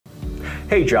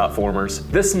Hey Jotformers,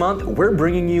 this month we're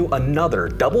bringing you another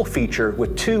double feature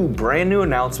with two brand new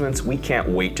announcements we can't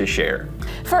wait to share.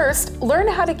 First, learn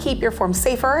how to keep your forms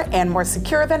safer and more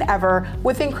secure than ever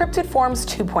with Encrypted Forms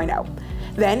 2.0.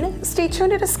 Then, stay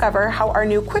tuned to discover how our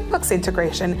new QuickBooks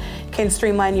integration can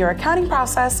streamline your accounting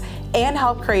process and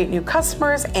help create new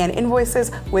customers and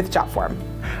invoices with Jotform.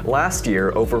 Last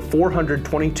year, over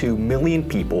 422 million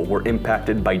people were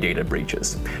impacted by data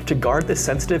breaches. To guard the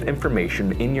sensitive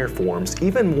information in your forms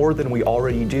even more than we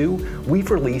already do, we've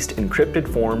released Encrypted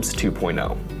Forms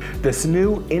 2.0. This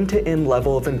new end-to-end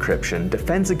level of encryption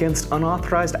defends against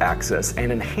unauthorized access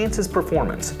and enhances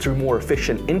performance through more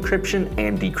efficient encryption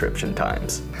and decryption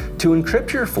times. To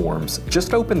encrypt your forms,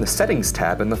 just open the Settings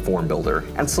tab in the Form Builder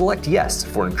and select Yes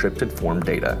for encrypted form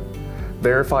data.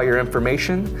 Verify your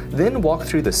information, then walk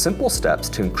through the simple steps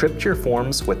to encrypt your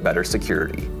forms with better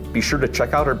security. Be sure to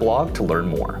check out our blog to learn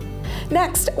more.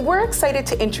 Next, we're excited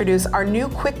to introduce our new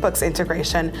QuickBooks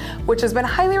integration, which has been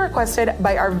highly requested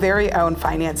by our very own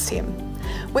finance team.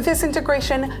 With this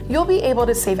integration, you'll be able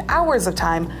to save hours of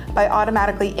time by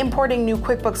automatically importing new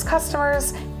QuickBooks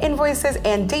customers, invoices,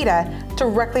 and data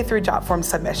directly through Jotform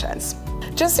submissions.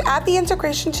 Just add the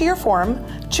integration to your form,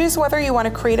 choose whether you want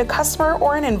to create a customer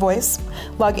or an invoice,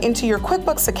 log into your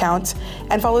QuickBooks account,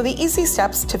 and follow the easy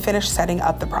steps to finish setting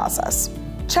up the process.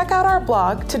 Check out our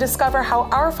blog to discover how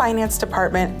our finance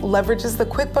department leverages the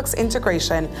QuickBooks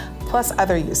integration, plus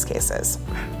other use cases.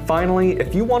 Finally,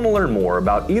 if you want to learn more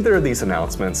about either of these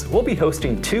announcements, we'll be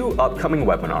hosting two upcoming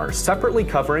webinars separately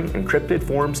covering Encrypted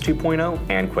Forms 2.0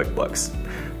 and QuickBooks.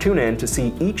 Tune in to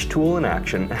see each tool in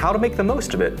action and how to make the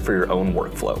most of it for your own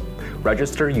workflow.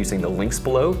 Register using the links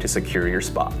below to secure your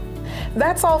spot.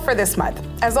 That's all for this month.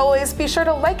 As always, be sure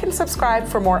to like and subscribe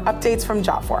for more updates from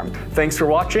Jotform. Thanks for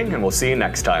watching, and we'll see you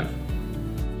next time.